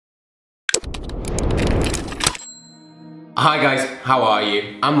Hi guys, how are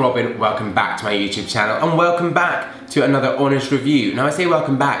you? I'm Robin, welcome back to my YouTube channel and welcome back to another honest review. Now I say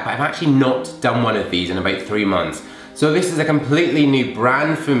welcome back, but I've actually not done one of these in about 3 months. So this is a completely new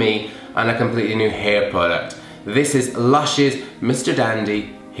brand for me and a completely new hair product. This is Lush's Mr.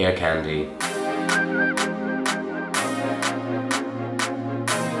 Dandy Hair Candy.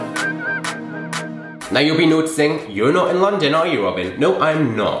 Now you'll be noticing, you're not in London, are you, Robin? No,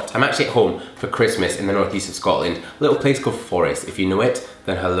 I'm not. I'm actually at home for Christmas in the northeast of Scotland, a little place called Forest. If you know it,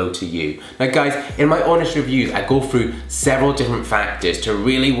 then hello to you. Now guys, in my honest reviews, I go through several different factors to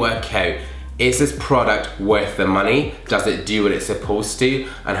really work out, is this product worth the money? Does it do what it's supposed to?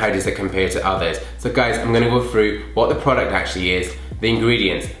 And how does it compare to others? So guys, I'm gonna go through what the product actually is, the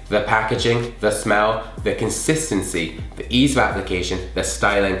ingredients, the packaging, the smell, the consistency, the ease of application, the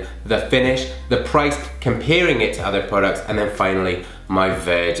styling, the finish, the price, comparing it to other products, and then finally, my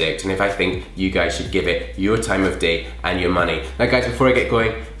verdict, and if I think you guys should give it your time of day and your money. Now guys, before I get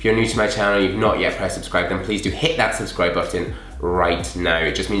going, if you're new to my channel and you've not yet pressed subscribe, then please do hit that subscribe button right now.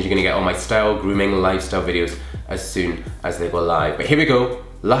 It just means you're gonna get all my style, grooming, lifestyle videos as soon as they go live. But here we go,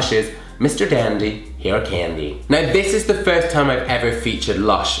 Lush's Mr. Dandy Hair Candy. Now this is the first time I've ever featured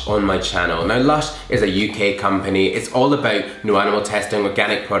Lush on my channel. Now Lush is a UK company. It's all about no animal testing,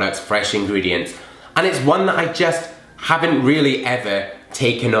 organic products, fresh ingredients. And it's one that I just haven't really ever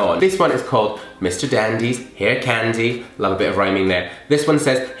taken on. This one is called Mr. Dandy's Hair Candy. Love a bit of rhyming there. This one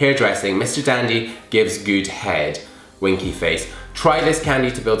says hairdressing. Mr. Dandy gives good head. Winky face. Try this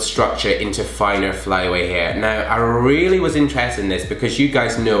candy to build structure into finer flyaway hair. Now, I really was interested in this because you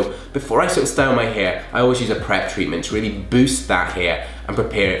guys know, before I sort of style my hair, I always use a prep treatment to really boost that hair and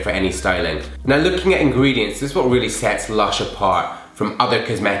prepare it for any styling. Now, looking at ingredients, this is what really sets Lush apart from other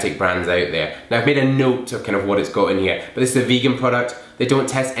cosmetic brands out there. Now I've made a note of kind of what it's got in here, but this is a vegan product. They don't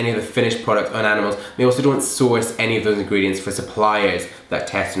test any of the finished products on animals. They also don't source any of those ingredients for suppliers that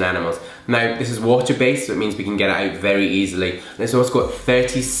test on animals. Now this is water-based, so it means we can get it out very easily. And it's also got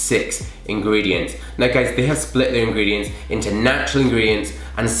 36 ingredients. Now guys, they have split their ingredients into natural ingredients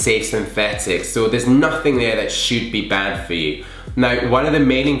and safe synthetics, so there's nothing there that should be bad for you. Now, one of the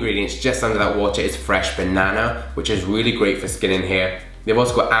main ingredients just under that water is fresh banana, which is really great for skin and hair. They've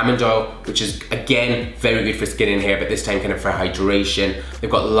also got almond oil, which is again very good for skin and hair, but this time kind of for hydration.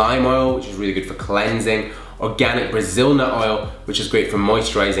 They've got lime oil, which is really good for cleansing. Organic Brazil nut oil, which is great for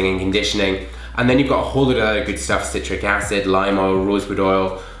moisturizing and conditioning. And then you've got a whole lot of other good stuff, citric acid, lime oil, rosewood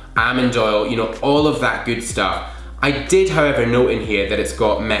oil, almond oil, you know, all of that good stuff. I did, however, note in here that it's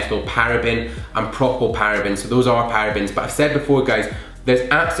got methylparaben and propylparaben, so those are parabens, but I've said before, guys, there's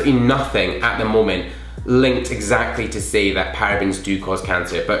absolutely nothing at the moment linked exactly to say that parabens do cause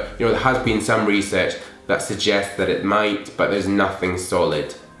cancer, but you know, there has been some research that suggests that it might, but there's nothing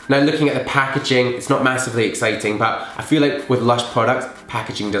solid. Now looking at the packaging, it's not massively exciting, but I feel like with Lush products,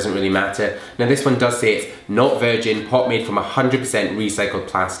 packaging doesn't really matter. Now this one does say it's not virgin, pot made from 100% recycled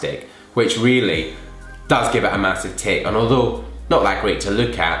plastic, which really does give it a massive tick, and although not that great to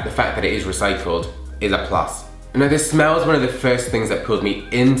look at, the fact that it is recycled is a plus. Now the smell is one of the first things that pulled me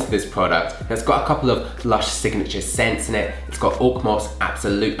into this product. Now, it's got a couple of Lush signature scents in it. It's got oak moss,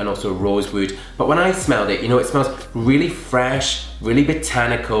 absolute, and also rosewood. But when I smelled it, you know, it smells really fresh, really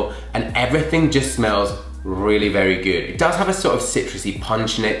botanical, and everything just smells really very good. It does have a sort of citrusy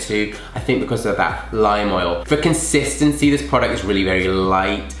punch in it too, I think because of that lime oil. For consistency, this product is really very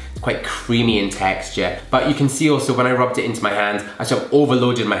light. Quite creamy in texture, but you can see also when I rubbed it into my hands, I sort of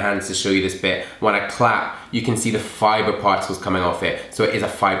overloaded my hands to show you this bit. When I clap, you can see the fiber particles coming off it, so it is a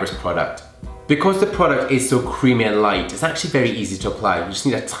fibrous product. Because the product is so creamy and light, it's actually very easy to apply. You just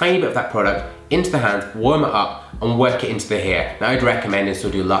need a tiny bit of that product into the hands, warm it up, and work it into the hair. Now I'd recommend this,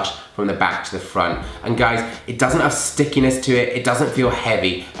 so do Lush from the back to the front. And guys, it doesn't have stickiness to it, it doesn't feel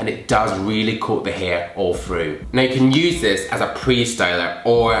heavy, and it does really coat the hair all through. Now you can use this as a pre-styler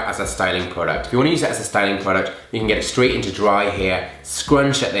or as a styling product. If you want to use it as a styling product, you can get it straight into dry hair,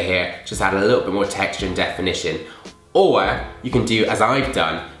 scrunch at the hair, just add a little bit more texture and definition. Or you can do as I've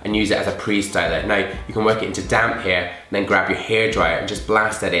done and use it as a pre-styler. Now you can work it into damp hair and then grab your hairdryer and just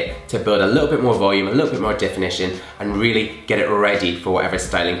blast at it to build a little bit more volume, a little bit more definition, and really get it ready for whatever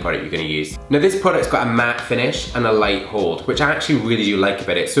styling product you're going to use. Now this product's got a matte finish and a light hold, which I actually really do like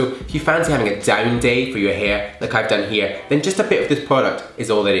about it. So if you fancy having a down day for your hair, like I've done here, then just a bit of this product is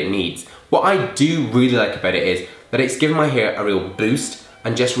all that it needs. What I do really like about it is that it's given my hair a real boost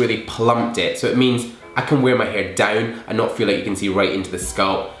and just really plumped it. So it means I can wear my hair down and not feel like you can see right into the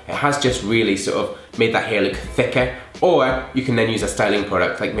scalp. It has just really sort of made that hair look thicker, or you can then use a styling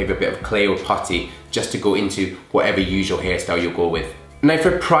product like maybe a bit of clay or putty just to go into whatever usual hairstyle you'll go with. Now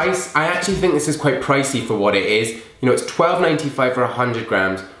for price, I actually think this is quite pricey for what it is. You know, it's $12.95 for 100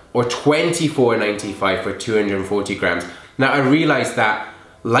 grams or $24.95 for 240 grams. Now I realize that,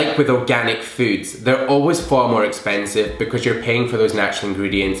 like with organic foods, they're always far more expensive because you're paying for those natural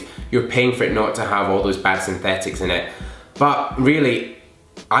ingredients, you're paying for it not to have all those bad synthetics in it. But really,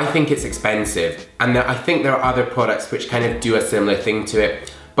 I think it's expensive, and I think there are other products which kind of do a similar thing to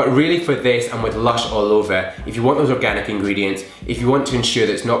it. But really for this, and with Lush all over, if you want those organic ingredients, if you want to ensure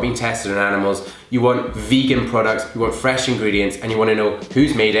that it's not being tested on animals, you want vegan products, you want fresh ingredients, and you want to know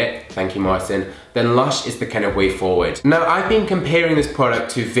who's made it, thank you Martin, then Lush is the kind of way forward. Now I've been comparing this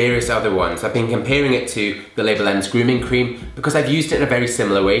product to various other ones. I've been comparing it to the Label M's grooming cream because I've used it in a very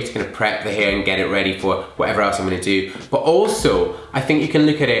similar way to kind of prep the hair and get it ready for whatever else I'm going to do. But also, I think you can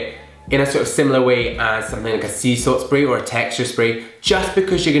look at it in a sort of similar way as something like a sea salt spray or a texture spray, just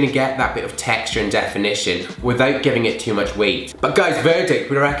because you're going to get that bit of texture and definition without giving it too much weight. But guys, verdict,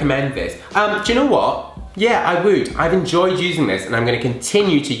 would I recommend this? Do you know what? Yeah, I would. I've enjoyed using this and I'm going to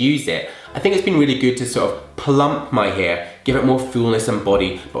continue to use it. I think it's been really good to sort of plump my hair, give it more fullness and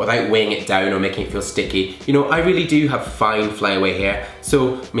body, but without weighing it down or making it feel sticky. You know, I really do have fine flyaway hair,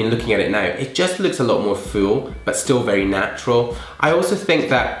 so, I mean, looking at it now, it just looks a lot more full, but still very natural. I also think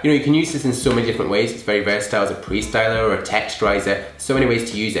that, you know, you can use this in so many different ways. It's very versatile as a pre-styler or a texturizer, so many ways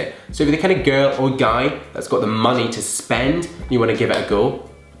to use it. So if you're the kind of girl or guy that's got the money to spend, and you want to give it a go,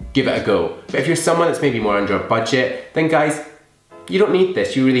 give it a go. But if you're someone that's maybe more under a budget, then guys, you don't need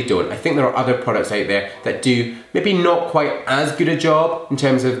this, you really don't. I think there are other products out there that do maybe not quite as good a job in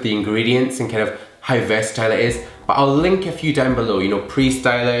terms of the ingredients and kind of how versatile it is, but I'll link a few down below, you know,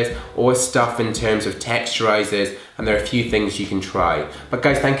 pre-stylers or stuff in terms of texturizers, and there are a few things you can try. But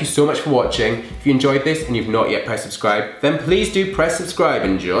guys, thank you so much for watching. If you enjoyed this and you've not yet pressed subscribe, then please do press subscribe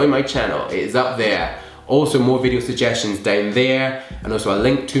and join my channel. It is up there. Also more video suggestions down there, and also a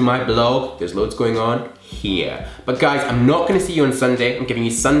link to my blog. There's loads going on here. But guys, I'm not going to see you on Sunday. I'm giving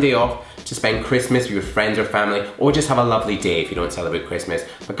you Sunday off to spend Christmas with your friends or family, or just have a lovely day if you don't celebrate Christmas.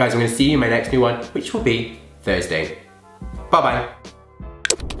 But guys, I'm going to see you in my next new one, which will be Thursday. Bye bye.